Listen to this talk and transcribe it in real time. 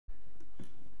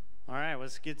All right,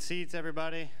 let's get seats,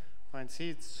 everybody. Find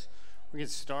seats. We'll get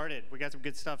started. We got some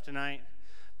good stuff tonight.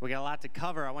 We got a lot to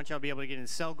cover. I want y'all to be able to get in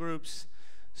cell groups,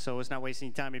 so let's not waste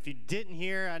any time. If you didn't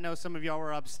hear, I know some of y'all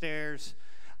were upstairs.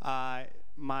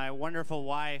 My wonderful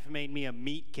wife made me a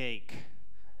meat cake,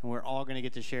 and we're all going to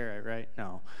get to share it, right?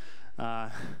 No.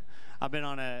 I've been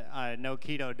on a no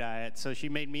keto diet, so she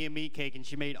made me a meat cake, and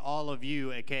she made all of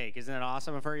you a cake. Isn't that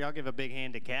awesome of her? Y'all give a big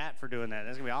hand to Kat for doing that.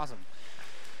 That's going to be awesome.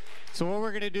 So what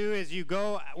we're going to do is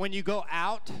when you go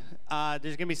out,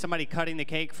 there's going to be somebody cutting the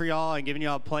cake for y'all and giving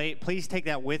y'all a plate. Please take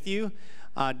that with you.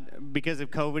 Because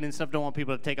of COVID and stuff, don't want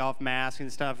people to take off masks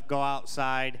and stuff. Go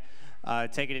outside,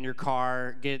 take it in your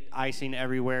car, get icing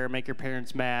everywhere, make your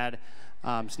parents mad.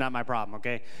 It's not my problem,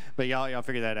 okay? But y'all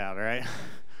figure that out, all right?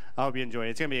 I hope you enjoy it.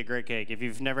 It's going to be a great cake. If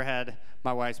you've never had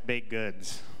my wife's baked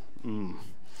goods,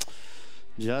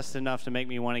 just enough to make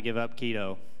me want to give up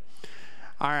keto.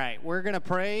 All right, we're going to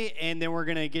pray, and then we're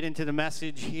going to get into the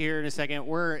message here in a second.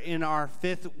 We're in our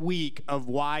 5th week of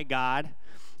Why God.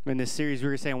 In this series, we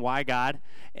were saying Why God.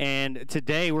 And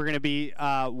today, we're going to be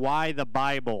Why the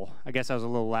Bible. I guess I was a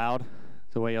little loud,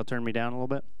 the way y'all turned me down a little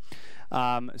bit.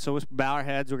 So let's bow our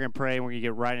heads. We're going to pray, and we're going to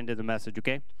get right into the message,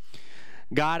 okay?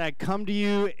 God, I come to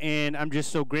you, and I'm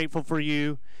just so grateful for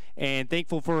you and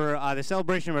thankful for the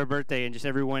celebration of my birthday and just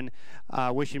everyone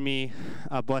wishing me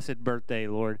a blessed birthday,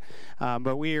 Lord.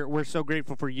 But we're so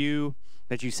grateful for you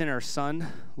that you sent our son,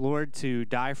 Lord, to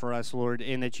die for us, Lord,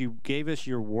 and that you gave us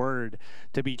your word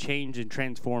to be changed and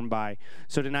transformed by.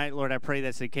 So tonight, Lord, I pray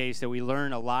that's the case, that we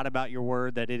learn a lot about your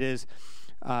word, that it is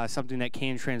something that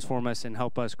can transform us and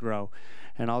help us grow.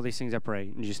 And all these things I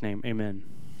pray in Jesus' name, amen.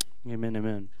 Amen,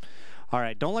 amen. All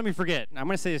right, don't let me forget. I'm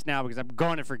going to say this now because I'm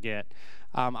going to forget.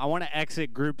 I want to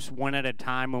exit groups one at a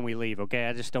time when we leave, okay?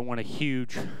 I just don't want a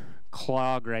huge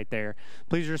clog right there.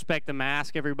 Please respect the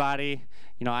mask, everybody.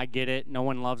 You know, I get it. No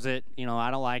one loves it. You know,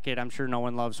 I don't like it. I'm sure no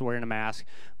one loves wearing a mask.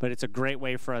 But it's a great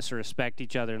way for us to respect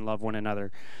each other and love one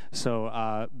another.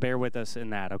 So bear with us in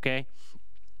that, okay?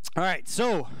 All right,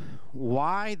 so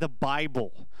why the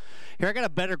Bible? Here, I got a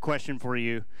better question for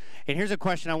you. And here's a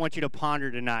question I want you to ponder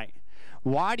tonight.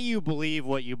 Why do you believe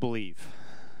what you believe?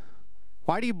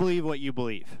 Why do you believe what you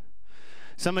believe?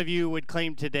 Some of you would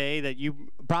claim today that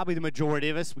probably the majority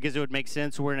of us, because it would make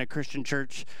sense, we're in a Christian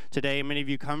church today. Many of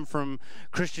you come from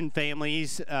Christian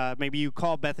families. Maybe you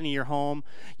call Bethany your home.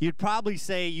 You'd probably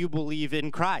say you believe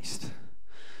in Christ.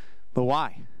 But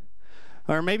why?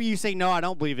 Or maybe you say, no, I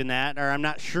don't believe in that, or I'm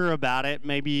not sure about it.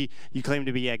 Maybe you claim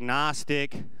to be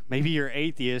agnostic. Maybe you're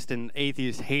atheist, and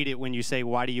atheists hate it when you say,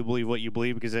 why do you believe what you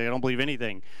believe? Because they don't believe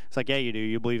anything. It's like, yeah, you do.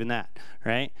 You believe in that,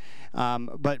 right?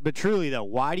 But truly, though,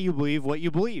 why do you believe what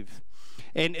you believe?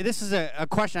 And this is a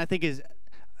question I think is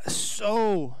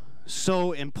so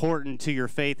important to your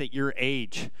faith at your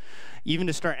age, even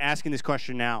to start asking this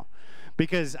question now.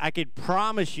 Because I could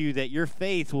promise you that your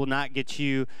faith will not get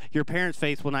you, your parents'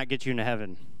 faith will not get you into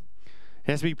heaven.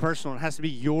 It has to be personal. It has to be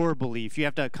your belief. You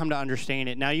have to come to understand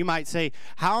it. Now, you might say,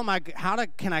 can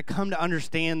I come to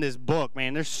understand this book?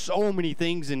 Man, there's so many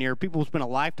things in here. People spend a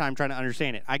lifetime trying to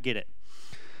understand it. I get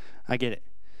it,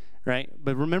 right?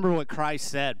 But remember what Christ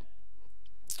said.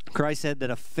 Christ said that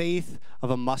a faith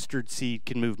of a mustard seed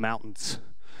can move mountains.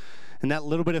 And that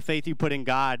little bit of faith you put in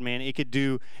God, man, it could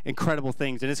do incredible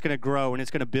things, and it's going to grow, and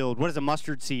it's going to build. What is a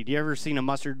mustard seed? You ever seen a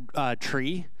mustard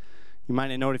tree? You might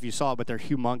not know it if you saw it, but they're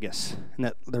humongous, and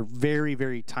that they're very,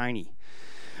 very tiny.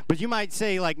 But you might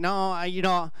say, like,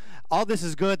 no, all this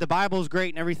is good. The Bible is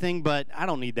great and everything, but I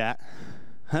don't need that.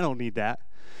 I don't need that.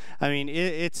 I mean,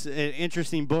 it's an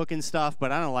interesting book and stuff,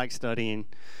 but I don't like studying.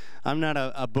 I'm not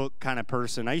a book kind of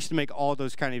person. I used to make all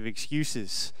those kind of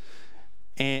excuses.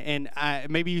 And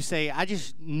maybe you say, I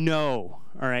just know,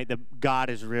 all right, that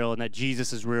God is real and that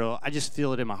Jesus is real. I just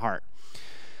feel it in my heart.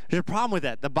 There's a problem with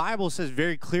that. The Bible says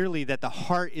very clearly that the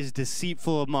heart is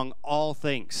deceitful among all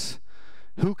things.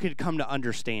 Who could come to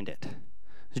understand it?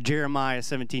 Jeremiah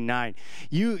 17:9.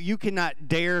 You cannot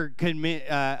dare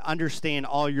understand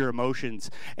all your emotions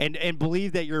and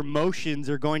believe that your emotions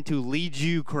are going to lead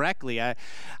you correctly.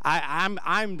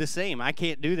 I'm the same. I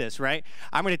can't do this, right?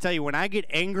 I'm going to tell you, when I get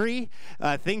angry,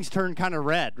 things turn kind of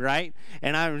red, right?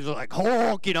 And I'm just like,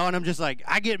 Hulk, and I'm just like,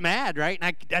 I get mad, right?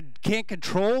 And I can't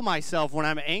control myself when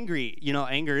I'm angry.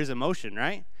 Anger is emotion,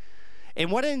 right? And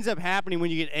what ends up happening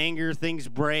when you get anger, things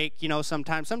break,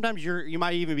 sometimes you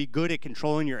might even be good at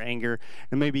controlling your anger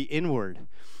and maybe inward.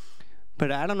 But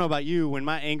I don't know about you, when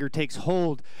my anger takes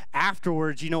hold,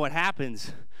 afterwards, what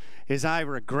happens is I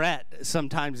regret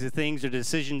sometimes the things or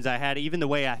decisions I had, even the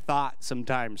way I thought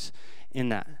sometimes in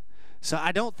that. So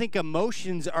I don't think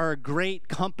emotions are a great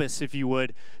compass, if you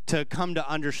would, to come to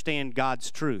understand God's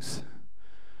truth.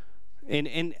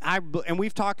 And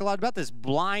we've talked a lot about this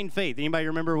blind faith. Anybody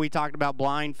remember we talked about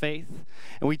blind faith?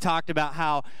 And we talked about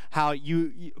how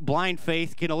you blind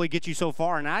faith can only get you so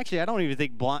far. And actually, I don't even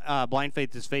think blind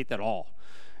faith is faith at all.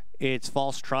 It's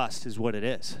false trust is what it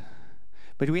is.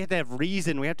 But we have to have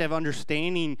reason. We have to have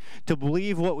understanding to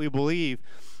believe what we believe.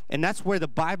 And that's where the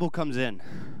Bible comes in.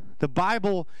 The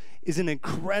Bible is an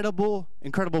incredible,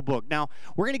 incredible book. Now,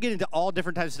 we're going to get into all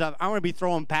different types of stuff. I'm going to be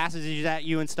throwing passages at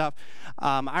you and stuff.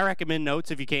 I recommend notes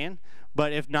if you can.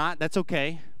 But if not, that's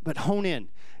okay. But hone in.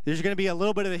 There's going to be a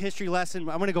little bit of a history lesson.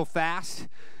 I'm going to go fast.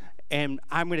 And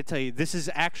I'm going to tell you, this is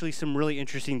actually some really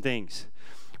interesting things.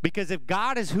 Because if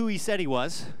God is who he said he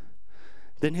was,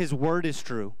 then his word is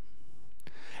true.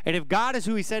 And if God is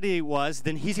who he said he was,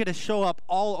 then he's going to show up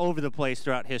all over the place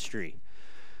throughout history.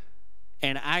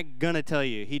 And I'm going to tell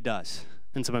you, he does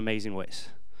in some amazing ways.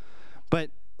 But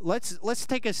let's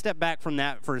take a step back from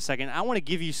that for a second. I want to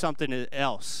give you something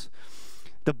else.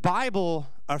 The Bible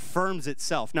affirms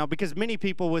itself. Now, because many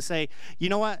people will say, you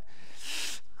know what?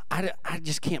 I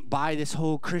just can't buy this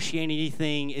whole Christianity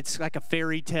thing. It's like a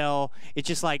fairy tale. It's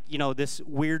just like, this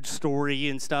weird story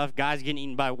and stuff. Guys getting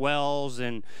eaten by whales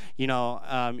and,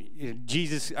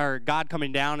 Jesus or God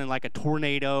coming down in like a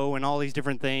tornado and all these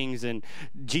different things and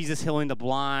Jesus healing the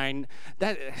blind.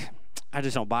 That I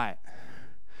just don't buy it.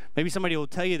 Maybe somebody will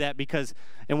tell you that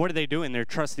and what are they doing? They're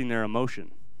trusting their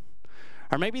emotion.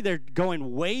 Or maybe they're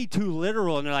going way too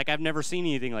literal and they're like, I've never seen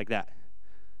anything like that.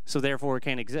 So therefore it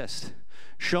can't exist.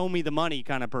 Show me the money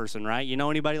kind of person, right? You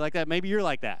know anybody like that? Maybe you're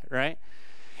like that, right?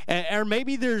 Or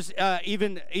maybe there's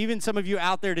even some of you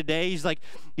out there today, he's like,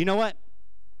 you know what?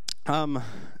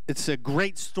 It's a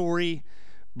great story,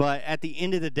 but at the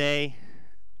end of the day,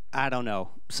 I don't know.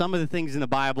 Some of the things in the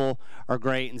Bible are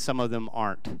great and some of them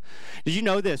aren't. Did you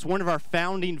know this? One of our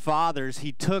founding fathers,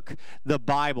 he took the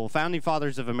Bible, founding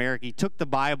fathers of America, he took the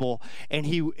Bible and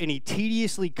he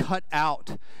tediously cut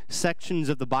out sections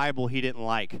of the Bible he didn't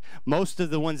like. Most of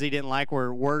the ones he didn't like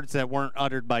were words that weren't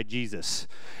uttered by Jesus.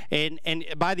 And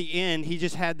by the end, he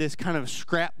just had this kind of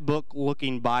scrapbook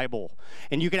looking Bible.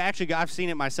 And you could actually, I've seen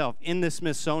it myself, in the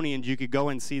Smithsonian, you could go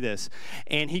and see this.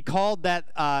 And he called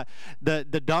that the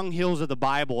dunghills of the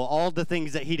Bible, all the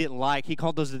things that he didn't like, he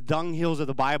called those the dunghills of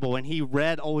the Bible, and he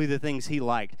read only the things he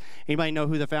liked. Anybody know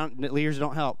who the leaders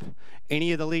don't help?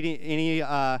 Anybody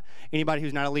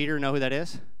who's not a leader know who that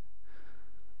is?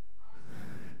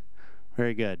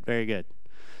 Very good, very good.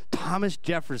 Thomas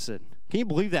Jefferson. Can you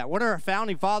believe that? One of our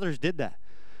founding fathers did that.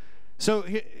 So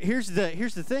here's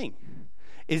the thing.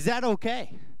 Is that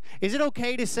okay? Is it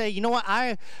okay to say, you know what,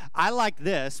 I like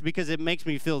this because it makes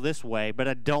me feel this way, but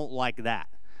I don't like that?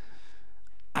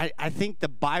 I think the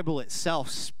Bible itself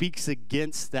speaks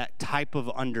against that type of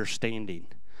understanding.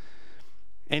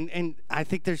 And I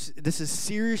think this is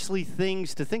seriously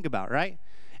things to think about, right?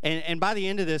 And by the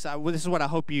end of this, this is what I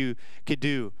hope you could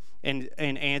do and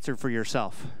answer for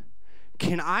yourself.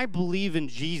 Can I believe in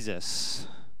Jesus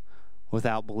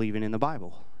without believing in the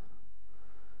Bible?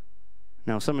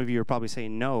 Now, some of you are probably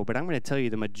saying no, but I'm going to tell you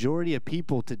the majority of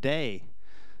people today,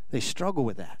 they struggle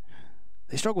with that.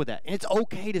 They struggle with that. And it's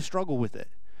okay to struggle with it.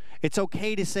 It's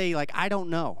okay to say, like, I don't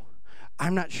know.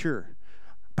 I'm not sure.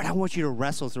 But I want you to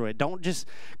wrestle through it. Don't just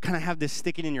kind of have this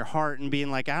sticking in your heart and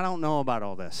being like, I don't know about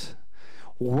all this.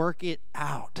 Work it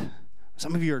out.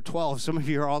 Some of you are 12. Some of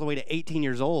you are all the way to 18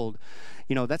 years old.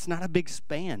 That's not a big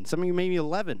span. Some of you maybe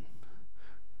 11.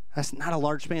 That's not a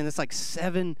large span. That's like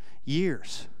 7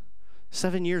 years.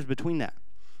 7 years between that.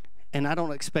 And I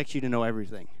don't expect you to know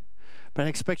everything. But I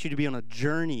expect you to be on a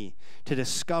journey to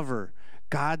discover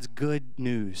God's good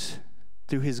news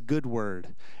through his good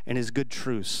word and his good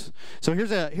truths. So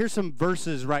here's some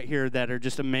verses right here that are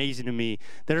just amazing to me,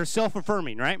 that are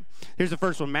self-affirming, right? Here's the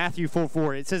first one, Matthew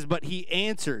 4:4. It says, but he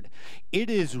answered, it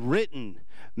is written,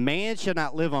 man shall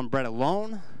not live on bread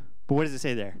alone. But what does it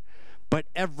say there? But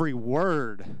every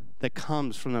word that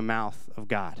comes from the mouth of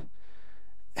God.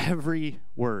 Every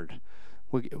word.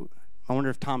 I wonder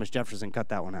if Thomas Jefferson cut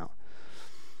that one out.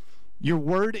 Your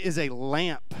word is a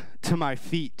lamp to my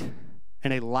feet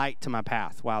and a light to my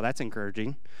path. Wow, that's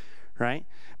encouraging, right?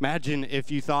 Imagine if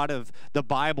you thought of the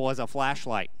Bible as a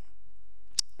flashlight.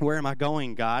 Where am I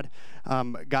going, God?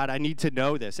 God, I need to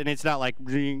know this. And it's not like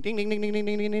ding, ding, ding, ding, ding, ding,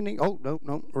 ding, ding, ding. Oh,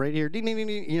 no, right here. Ding, ding, ding,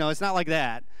 ding. It's not like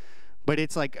that. But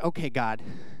it's like, okay, God,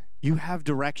 you have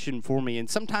direction for me. And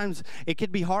sometimes it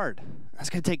could be hard. That's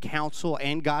going to take counsel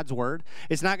and God's word.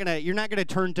 You're not going to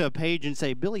turn to a page and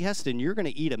say, Billy Heston, you're going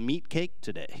to eat a meat cake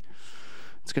today.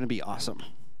 It's going to be awesome.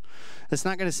 It's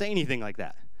not going to say anything like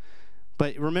that.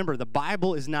 But remember, the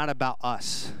Bible is not about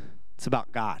us. It's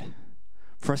about God.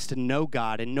 For us to know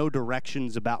God and know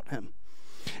directions about him.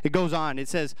 It goes on. It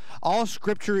says, all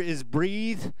scripture is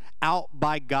breathed out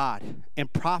by God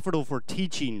and profitable for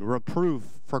teaching,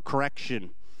 reproof, for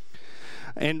correction,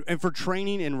 and for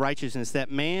training in righteousness, that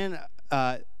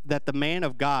the man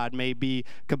of God may be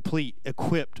complete,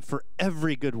 equipped for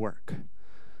every good work.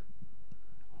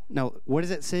 Now, what does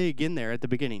it say again there at the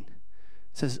beginning?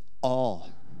 It says all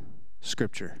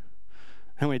scripture.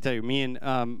 I'm going to tell you, me and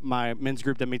my men's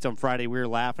group that meets on Friday, we were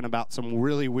laughing about some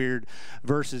really weird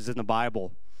verses in the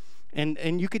Bible.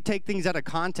 And you could take things out of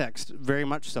context, very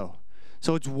much so.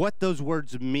 So it's what those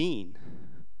words mean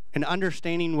and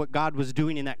understanding what God was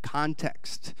doing in that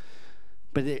context.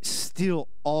 But it's still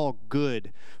all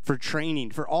good for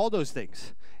training, for all those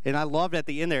things. And I loved at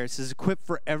the end there, it says, equipped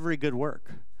for every good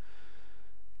work.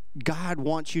 God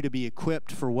wants you to be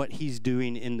equipped for what he's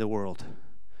doing in the world.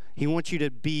 He wants you to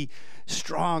be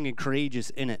strong and courageous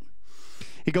in it.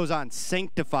 He goes on,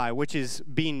 sanctify, which is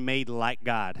being made like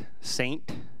God.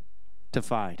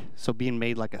 Sanctified, so being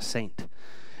made like a saint.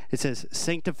 It says,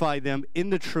 sanctify them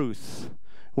in the truth.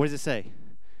 What does it say?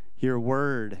 Your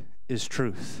word is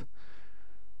truth.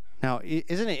 Now,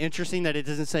 isn't it interesting that it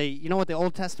doesn't say, you know what, the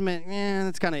Old Testament,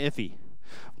 that's kind of iffy.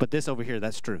 But this over here,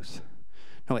 that's truth.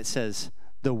 No, it says,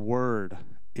 the word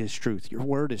is truth. Your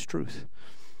word is truth.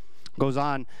 Goes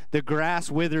on, the grass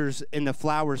withers and the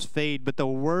flowers fade, but the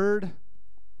word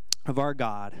of our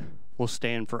God will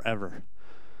stand forever.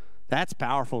 That's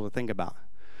powerful to think about.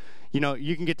 You know,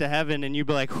 you can get to heaven and you'd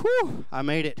be like, whew, I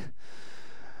made it.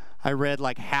 I read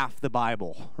like half the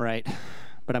Bible, right?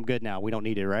 But I'm good now. We don't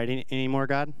need it, right? Anymore,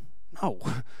 God? No.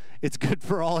 It's good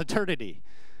for all eternity.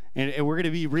 And we're going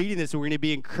to be reading this and we're going to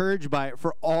be encouraged by it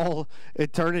for all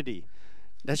eternity.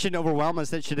 That shouldn't overwhelm us.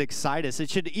 That should excite us.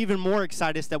 It should even more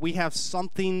excite us that we have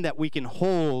something that we can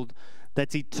hold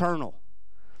that's eternal,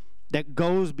 that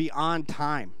goes beyond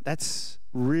time. That's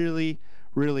really,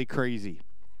 really crazy.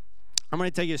 I'm going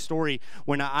to tell you a story.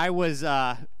 When I was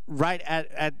right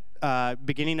at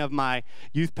beginning of my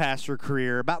youth pastor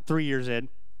career, about 3 years in,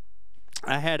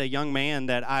 I had a young man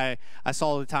that I saw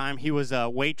all the time. He was a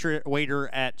waiter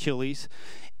at Chili's,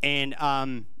 and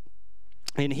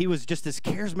he was just this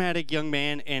charismatic young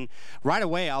man, and right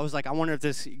away I was like, I wonder if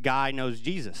this guy knows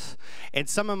Jesus. And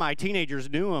some of my teenagers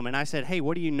knew him, and I said, hey,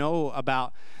 what do you know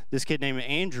about this kid named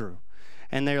Andrew?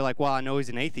 And they were like, well, I know he's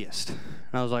an atheist. And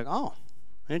I was like, oh,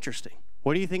 interesting.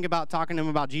 What do you think about talking to him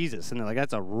about Jesus? And they're like,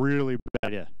 that's a really bad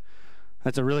idea.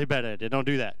 That's a really bad idea. Don't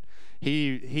do that.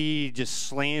 He just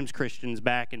slams Christians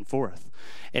back and forth.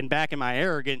 And back in my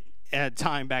arrogant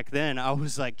time back then, I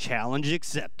was like, challenge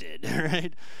accepted,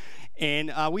 right?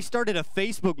 And we started a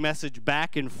Facebook message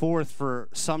back and forth for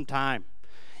some time.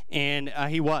 And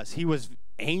he was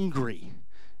angry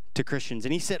to Christians.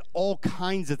 And he said all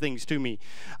kinds of things to me.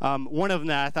 One of them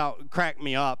that I thought cracked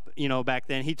me up, back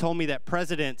then, he told me that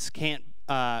presidents can't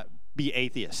be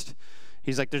atheist.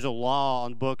 He's like, there's a law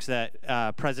on books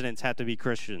that presidents have to be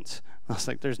Christians. I was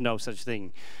like, there's no such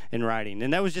thing in writing.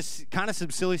 And that was just kind of some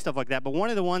silly stuff like that. But one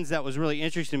of the ones that was really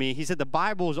interesting to me, he said the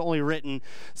Bible was only written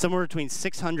somewhere between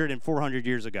 600 and 400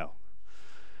 years ago.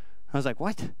 I was like,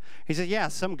 what? He said, yeah,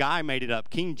 some guy made it up,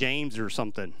 King James or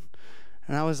something.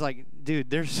 And I was like, dude,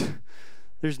 there's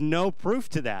no proof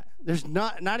to that. There's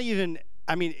not even,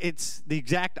 it's the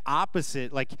exact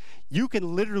opposite. Like, you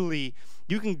can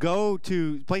go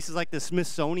to places like the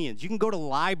Smithsonian's. You can go to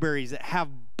libraries that have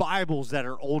Bibles that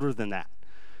are older than that.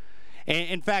 And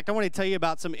in fact, I want to tell you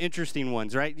about some interesting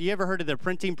ones, right? You ever heard of the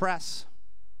printing press?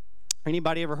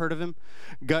 Anybody ever heard of him?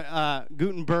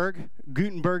 Gutenberg's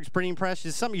printing press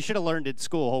is something you should have learned at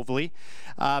school, hopefully.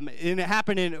 And it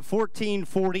happened in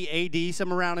 1440 A.D.,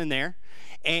 somewhere around in there.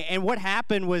 And what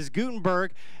happened was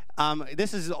Gutenberg,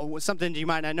 this is something you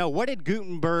might not know. What did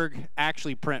Gutenberg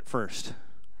actually print first?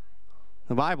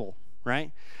 The Bible,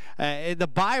 right? The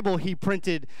Bible he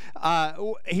printed,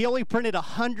 he only printed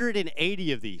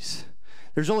 180 of these.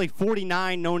 There's only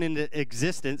 49 known in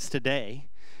existence today.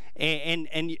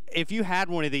 And if you had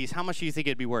one of these, how much do you think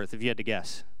it'd be worth if you had to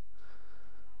guess?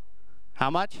 How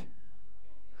much?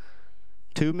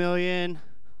 2 million.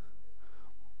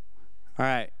 All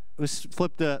right, let's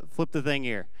flip the thing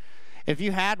here. If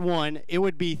you had one, it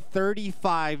would be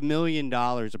 $35 million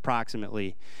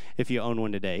approximately if you own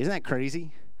one today. Isn't that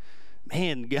crazy?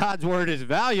 Man, God's word is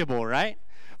valuable, right?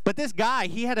 But this guy,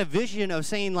 he had a vision of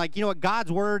saying, like, you know what,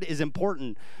 God's word is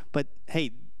important. But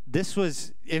hey, this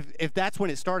was, if that's when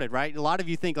it started, right? A lot of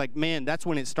you think like, man, that's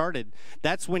when it started.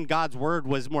 That's when God's word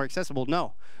was more accessible.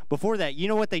 No. Before that, you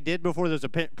know what they did before there was a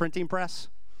printing press?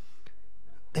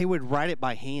 They would write it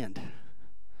by hand.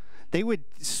 They would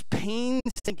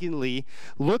painstakingly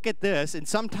look at this, and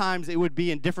sometimes it would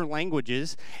be in different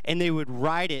languages, and they would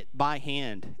write it by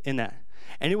hand in that.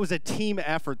 And it was a team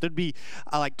effort. There'd be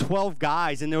like 12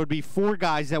 guys, and there would be 4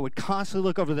 guys that would constantly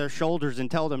look over their shoulders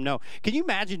and tell them no. Can you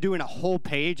imagine doing a whole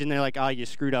page, and they're like, oh, you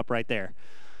screwed up right there.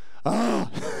 Oh,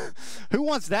 who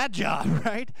wants that job,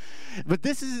 right? But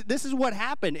this is what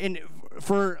happened. And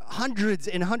for hundreds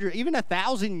and hundreds, even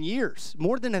 1,000 years,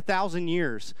 more than 1,000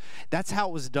 years, that's how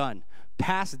it was done.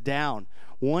 Passed down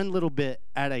one little bit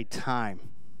at a time.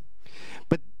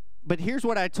 But here's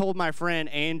what I told my friend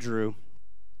Andrew,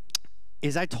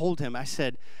 is I told him, I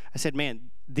said,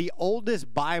 man, the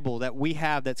oldest Bible that we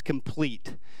have that's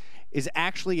complete is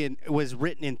actually was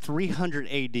written in 300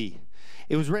 AD.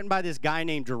 It was written by this guy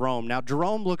named Jerome. Now,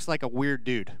 Jerome looks like a weird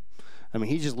dude. I mean,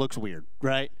 he just looks weird,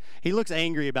 right? He looks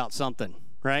angry about something,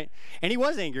 right? And he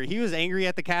was angry. He was angry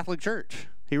at the Catholic Church.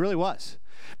 He really was.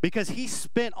 Because he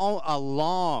spent a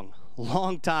long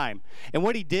time. And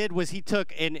what he did was he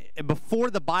took, and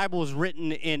before the Bible was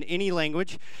written in any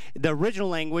language, the original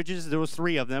languages, there was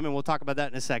 3 of them, and we'll talk about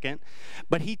that in a second.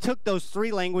 But he took those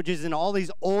 3 languages and all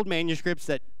these old manuscripts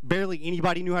that barely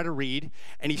anybody knew how to read,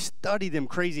 and he studied them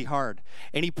crazy hard.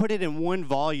 And he put it in one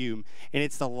volume, and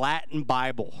it's the Latin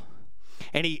Bible.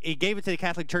 And he gave it to the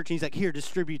Catholic Church, and he's like, here,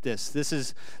 distribute this. This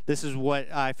is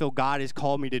what I feel God has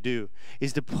called me to do,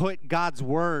 is to put God's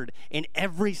word in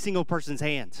every single person's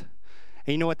hands.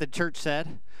 And you know what the church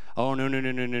said? Oh,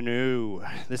 no.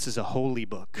 This is a holy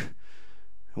book.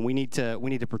 And we need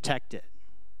to protect it,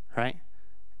 right?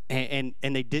 And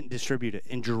they didn't distribute it.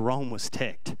 And Jerome was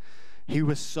ticked. He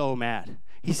was so mad.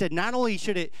 He said, not only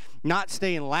should it not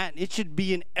stay in Latin, it should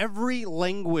be in every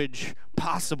language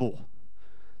possible.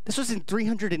 This was in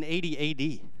 380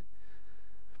 AD.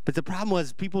 But the problem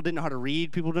was people didn't know how to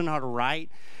read. People didn't know how to write.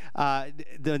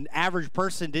 The average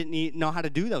person didn't know how to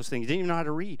do those things. Didn't even know how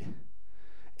to read.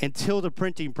 Until the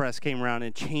printing press came around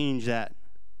and changed that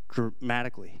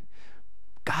dramatically.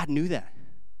 God knew that.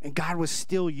 And God was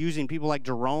still using people like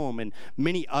Jerome and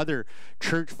many other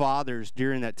church fathers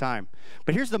during that time.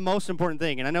 But here's the most important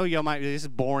thing. And I know y'all might, this is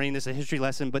boring, this is a history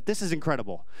lesson, but this is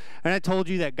incredible. And I told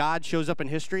you that God shows up in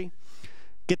history.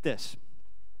 Get this.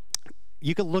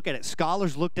 You can look at it.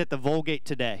 Scholars looked at the Vulgate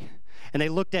today, and they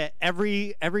looked at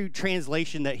every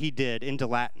translation that he did into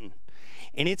Latin.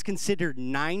 And it's considered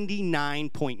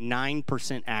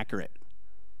 99.9% accurate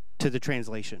to the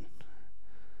translation.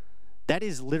 That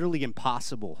is literally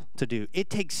impossible to do. It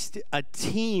takes a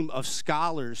team of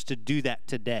scholars to do that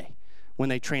today when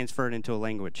they transfer it into a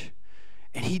language.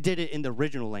 And he did it in the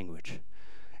original language.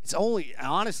 It's only,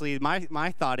 honestly,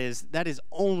 my thought is that is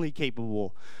only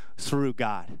capable through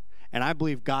God. And I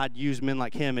believe God used men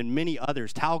like him and many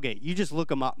others. Talgate, you just look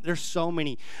them up. There's so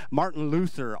many. Martin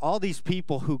Luther, all these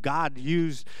people who God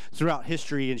used throughout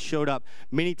history and showed up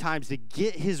many times to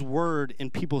get his word in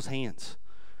people's hands.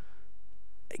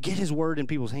 Get his word in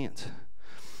people's hands.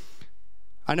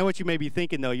 I know what you may be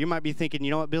thinking, though. You might be thinking,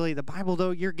 you know what, Billy, the Bible,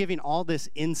 though, you're giving all this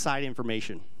inside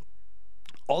information.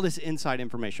 All this inside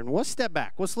information. Well, let's step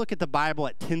back. Let's look at the Bible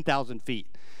at 10,000 feet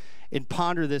and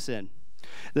ponder this in.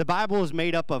 The Bible is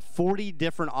made up of 40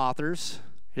 different authors.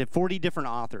 It had 40 different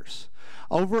authors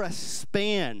over a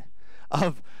span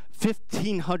of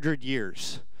 1,500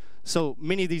 years. So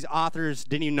many of these authors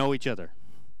didn't even know each other.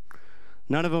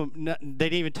 None of them, they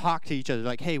didn't even talk to each other.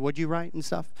 Like, hey, what'd you write and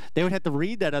stuff? They would have to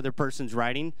read that other person's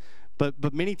writing,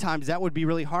 but many times that would be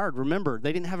really hard. Remember,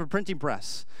 they didn't have a printing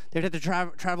press. They'd have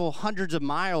to travel hundreds of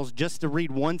miles just to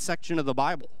read one section of the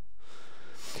Bible.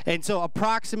 And so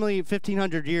approximately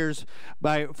 1,500 years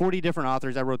by 40 different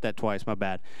authors. I wrote that twice, my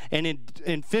bad. And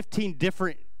in 15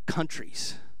 different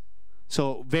countries.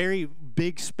 So very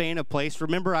big span of place.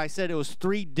 Remember, I said it was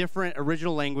 3 different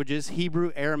original languages,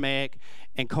 Hebrew, Aramaic,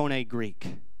 and Koine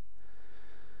Greek.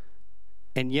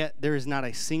 And yet there is not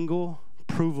a single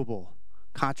provable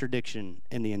contradiction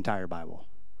in the entire Bible.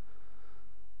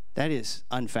 That is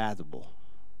unfathomable.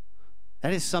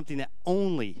 That is something that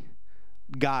only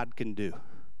God can do.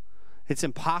 It's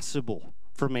impossible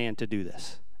for man to do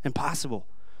this. Impossible.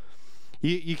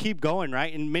 You keep going,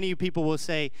 right? And many people will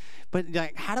say, but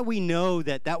like, how do we know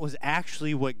that that was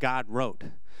actually what God wrote?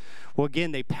 Well,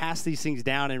 again, they pass these things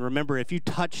down. And remember, if you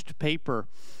touched paper,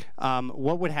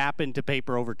 what would happen to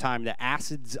paper over time? The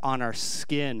acids on our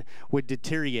skin would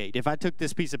deteriorate. If I took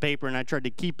this piece of paper and I tried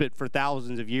to keep it for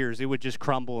thousands of years, it would just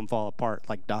crumble and fall apart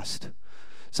like dust.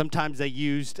 Sometimes they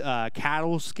used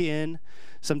cattle skin.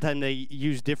 Sometimes they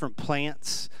used different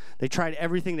plants. They tried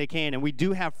everything they can, and we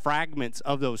do have fragments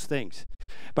of those things.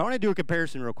 But I want to do a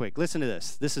comparison real quick. Listen to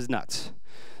this. This is nuts.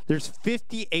 There's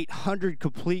 5,800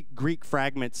 complete Greek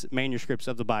fragments, manuscripts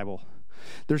of the Bible.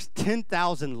 There's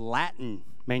 10,000 Latin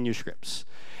manuscripts.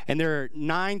 And there are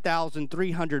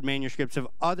 9,300 manuscripts of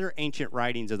other ancient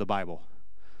writings of the Bible.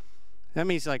 That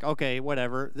means like, okay,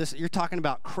 whatever. You're talking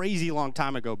about crazy long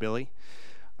time ago, Billy.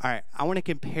 All right, I want to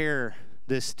compare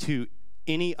this to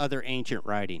any other ancient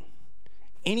writing.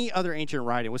 Any other ancient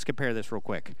writing. Let's compare this real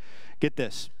quick. Get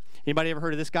this. Anybody ever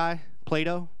heard of this guy,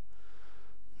 Plato?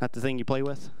 Not the thing you play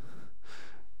with?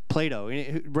 Plato.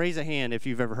 Raise a hand if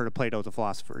you've ever heard of Plato the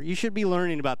philosopher. You should be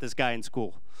learning about this guy in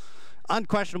school.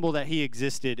 Unquestionable that he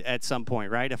existed at some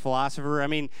point, right? A philosopher. I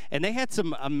mean, and they had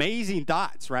some amazing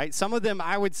thoughts, right? Some of them,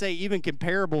 I would say, even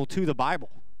comparable to the Bible.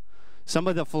 Some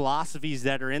of the philosophies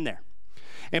that are in there.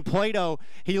 And Plato,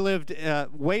 he lived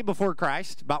way before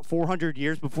Christ, about 400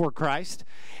 years before Christ.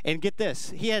 And get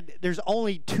this, there's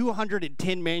only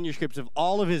 210 manuscripts of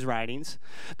all of his writings.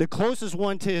 The closest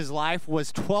one to his life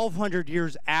was 1,200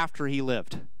 years after he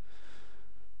lived.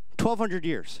 1,200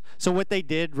 years. So what they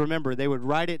did, remember, they would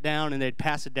write it down and they'd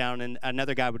pass it down and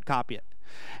another guy would copy it.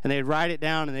 And they'd write it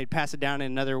down and they'd pass it down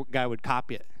and another guy would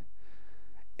copy it.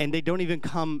 And they don't even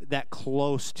come that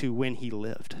close to when he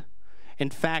lived. In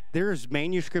fact, there's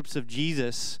manuscripts of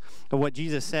Jesus, of what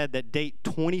Jesus said, that date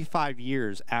 25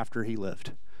 years after he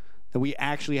lived. That we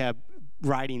actually have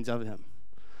writings of him.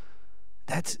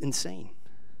 That's insane.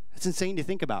 That's insane to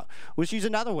think about. Let's use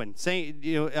another one.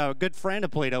 A good friend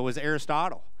of Plato was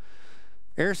Aristotle.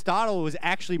 Aristotle was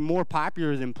actually more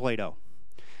popular than Plato.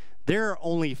 There are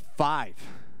only 5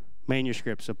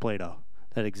 manuscripts of Plato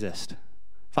that exist.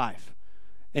 5.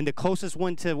 And the closest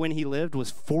one to when he lived was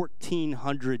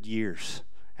 1,400 years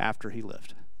after he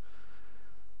lived.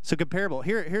 So comparable.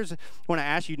 Here's when I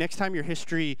ask you, next time your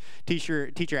history teacher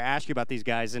asks you about these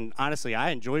guys, and honestly,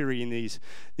 I enjoy reading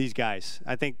these guys.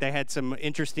 I think they had some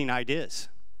interesting ideas.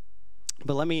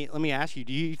 But let me ask you,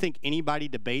 do you think anybody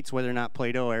debates whether or not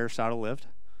Plato or Aristotle lived?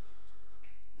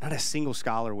 Not a single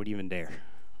scholar would even dare.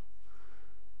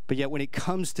 But yet when it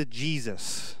comes to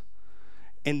Jesus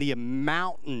and the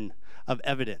mountain of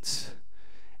evidence,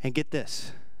 and get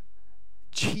this,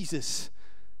 Jesus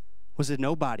was a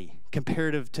nobody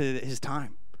comparative to his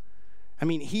time. I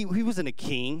mean, he wasn't a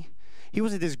king. He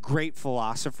wasn't this great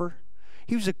philosopher.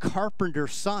 He was a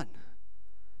carpenter's son,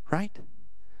 right?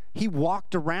 He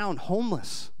walked around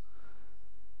homeless,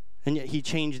 and yet he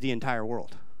changed the entire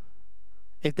world.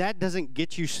 If that doesn't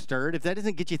get you stirred, if that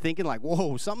doesn't get you thinking like,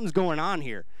 whoa, something's going on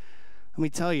here, let me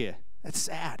tell you, that's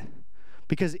sad,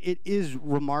 because it is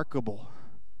remarkable.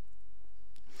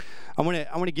 I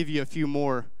want to give you a few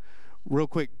more real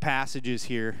quick passages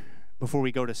here before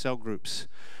we go to cell groups.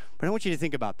 But I want you to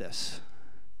think about this.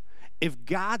 If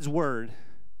God's word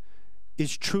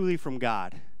is truly from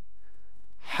God,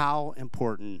 how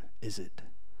important is it?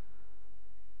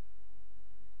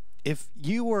 If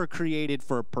you were created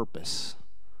for a purpose,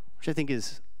 which I think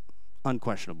is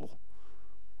unquestionable,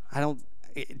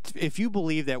 if you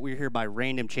believe that we're here by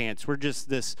random chance, we're just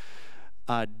this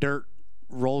dirt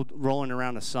rolling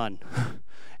around the sun,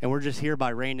 and we're just here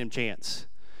by random chance,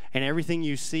 and everything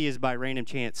you see is by random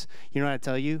chance, you know what I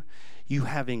tell you? You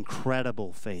have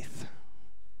incredible faith.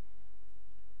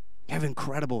 You have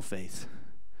incredible faith.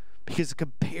 Because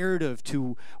comparative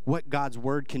to what God's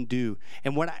word can do,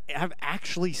 and what I've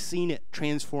actually seen it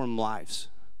transform lives.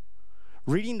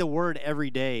 Reading the word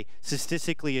every day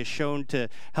statistically is shown to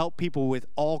help people with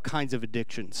all kinds of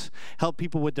addictions, help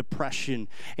people with depression,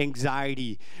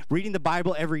 anxiety. Reading the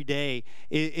Bible every day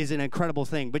is an incredible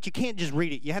thing, but you can't just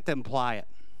read it. You have to apply it.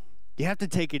 You have to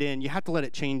take it in. You have to let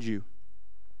it change you.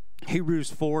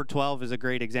 Hebrews 4:12 is a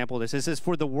great example of this. It says,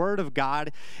 "For the word of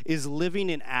God is living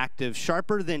and active,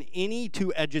 sharper than any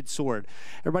two-edged sword."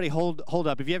 Everybody hold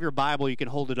up. If you have your Bible, you can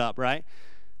hold it up, right?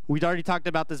 We'd already talked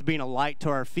about this being a light to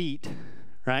our feet,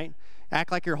 right?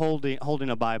 Act like you're holding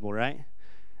a Bible, right?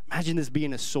 Imagine this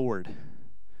being a sword.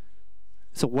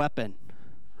 It's a weapon,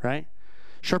 right?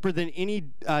 Sharper than any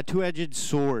two-edged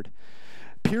sword,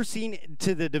 piercing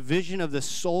to the division of the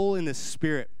soul and the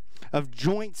spirit, of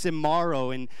joints and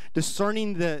marrow, and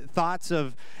discerning the thoughts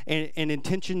of and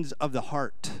intentions of the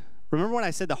heart. Remember when I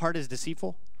said the heart is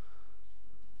deceitful?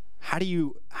 How do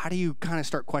you kind of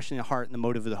start questioning the heart and the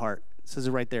motive of the heart? It says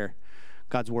it right there,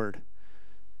 God's word.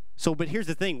 So, but here's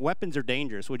the thing, weapons are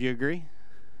dangerous. Would you agree?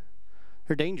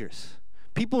 They're dangerous.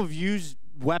 People have used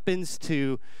weapons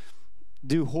to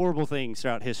do horrible things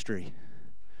throughout history.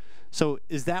 So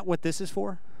is that what this is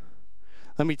for?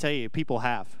 Let me tell you, people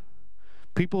have.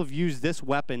 People have used this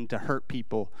weapon to hurt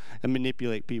people and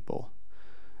manipulate people.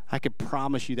 I can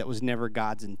promise you that was never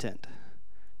God's intent,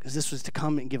 because this was to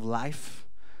come and give life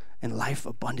and life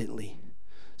abundantly.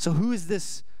 So who is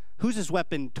this who's this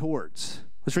weapon towards?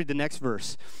 Let's read the next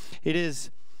verse. It is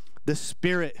the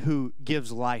Spirit who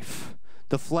gives life.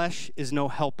 The flesh is no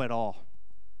help at all.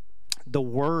 The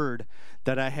word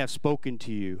that I have spoken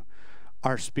to you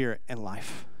are spirit and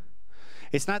life.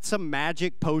 It's not some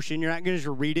magic potion. You're not going to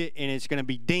just read it and it's going to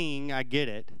be ding, I get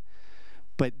it.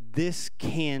 But this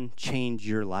can change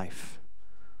your life.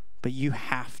 But you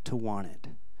have to want it.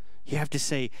 You have to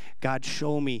say, God,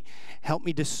 show me, help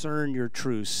me discern your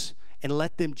truths, and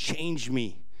let them change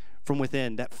me from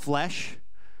within. That flesh,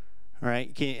 all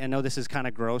right, I know this is kind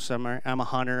of gross. I'm a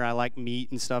hunter. I like meat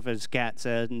and stuff, as Kat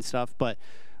said and stuff. But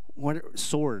what are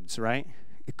swords, right?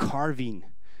 You're carving.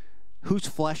 Whose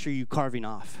flesh are you carving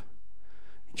off?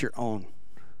 It's your own.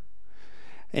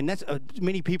 And that's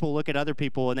many people look at other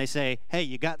people and they say, hey,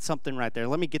 you got something right there.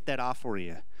 Let me get that off for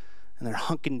you. And they're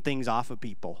hunking things off of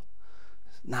people.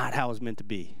 It's not how it's meant to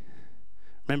be.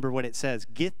 Remember what it says.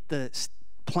 Get the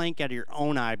plank out of your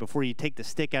own eye before you take the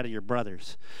stick out of your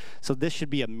brother's. So this should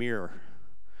be a mirror.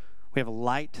 We have a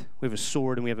light, we have a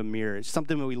sword, and we have a mirror. It's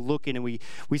something that we look in and we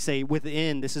say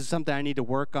within, this is something I need to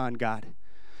work on, God.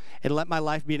 And let my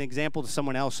life be an example to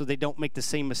someone else so they don't make the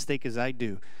same mistake as I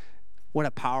do. What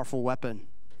a powerful weapon.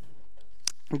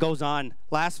 It goes on.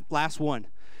 Last one.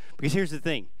 Because here's the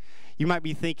thing. You might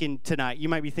be thinking tonight,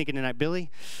 Billy,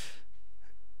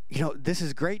 this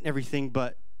is great and everything,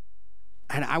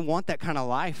 and I want that kind of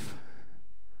life.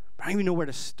 But I don't even know where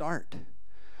to start.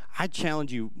 I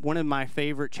challenge you, one of my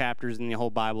favorite chapters in the whole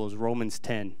Bible is Romans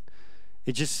 10.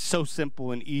 It's just so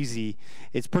simple and easy.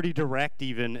 It's pretty direct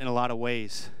even in a lot of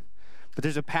ways. But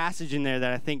there's a passage in there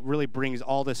that I think really brings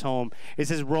all this home. It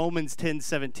says Romans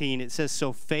 10:17. It says,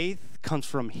 so faith comes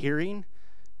from hearing.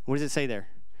 What does it say there?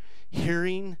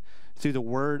 Hearing through the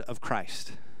word of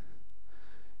Christ.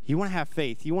 You want to have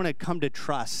faith. You want to come to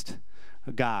trust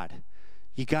God.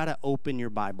 You got to open your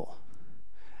Bible.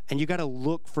 And you got to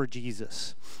look for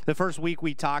Jesus. The first week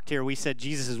we talked here, we said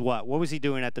Jesus is what? What was he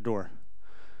doing at the door?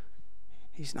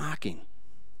 He's knocking.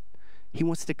 He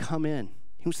wants to come in.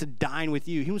 He wants to dine with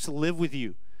you. He wants to live with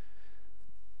you.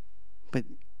 But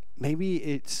maybe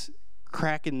it's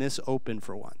cracking this open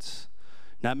for once.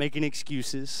 Not making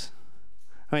excuses.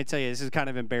 Let me tell you, this is kind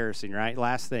of embarrassing, right?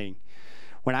 Last thing.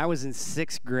 When I was in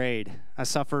 6th grade, I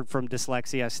suffered from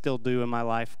dyslexia. I still do in my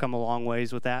life. Come a long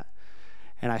ways with that.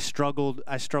 And I struggled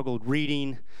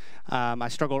reading. I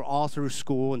struggled all through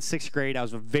school. In 6th grade, I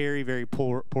was a very, very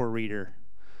poor reader.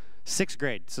 6th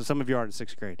grade. So some of you are in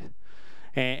 6th grade.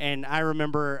 And I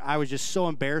remember I was just so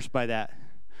embarrassed by that.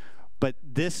 But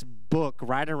this book,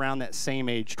 right around that same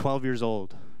age, 12 years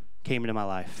old, came into my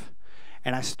life.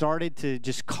 And I started to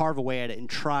just carve away at it and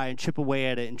try and chip away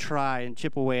at it and try and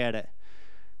chip away at it.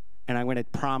 And I'm going to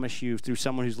promise you, through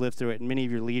someone who's lived through it and many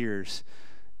of your leaders,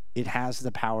 it has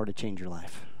the power to change your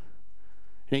life.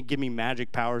 It didn't give me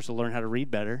magic powers to learn how to read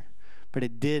better, but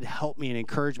it did help me and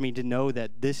encourage me to know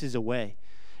that this is a way.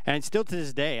 And still to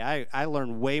this day, I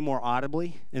learn way more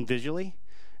audibly and visually,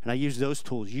 and I use those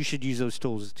tools. You should use those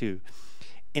tools too.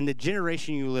 In the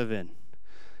generation you live in,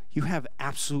 you have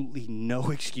absolutely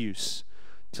no excuse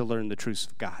to learn the truths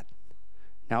of God.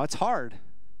 Now, it's hard.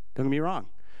 Don't get me wrong.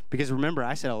 Because remember,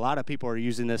 I said a lot of people are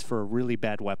using this for a really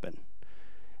bad weapon.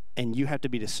 And you have to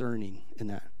be discerning in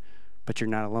that. But you're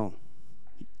not alone.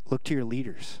 Look to your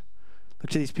leaders. Look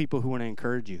to these people who want to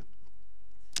encourage you.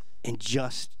 And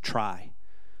just try.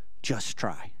 Just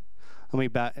try. Let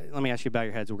me ask you about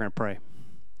your heads. We're going to pray.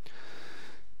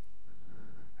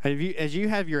 As you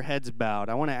have your heads bowed,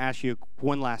 I want to ask you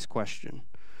one last question.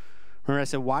 Remember, I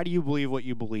said, why do you believe what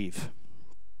you believe?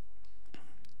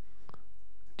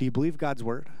 Do you believe God's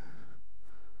word?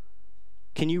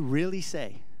 Can you really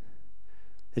say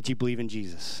that you believe in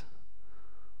Jesus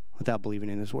without believing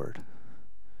in his word?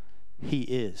 He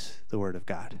is the word of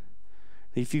God.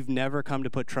 If you've never come to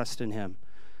put trust in him,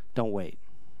 don't wait.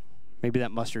 Maybe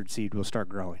that mustard seed will start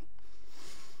growing.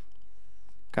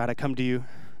 God, I come to you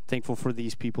thankful for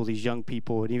these people, these young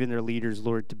people, and even their leaders,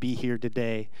 Lord, to be here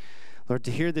today. Lord,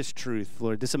 to hear this truth,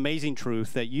 Lord, this amazing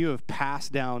truth that you have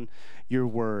passed down your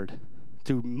word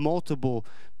through multiple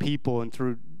people and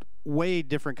through way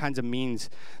different kinds of means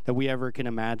that we ever can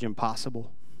imagine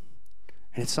possible.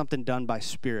 And it's something done by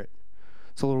Spirit.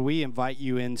 So, Lord, we invite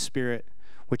you in Spirit,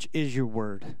 which is your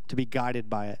word, to be guided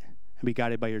by it and be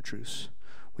guided by your truths.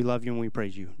 We love you and we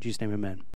praise you. In Jesus' name, amen.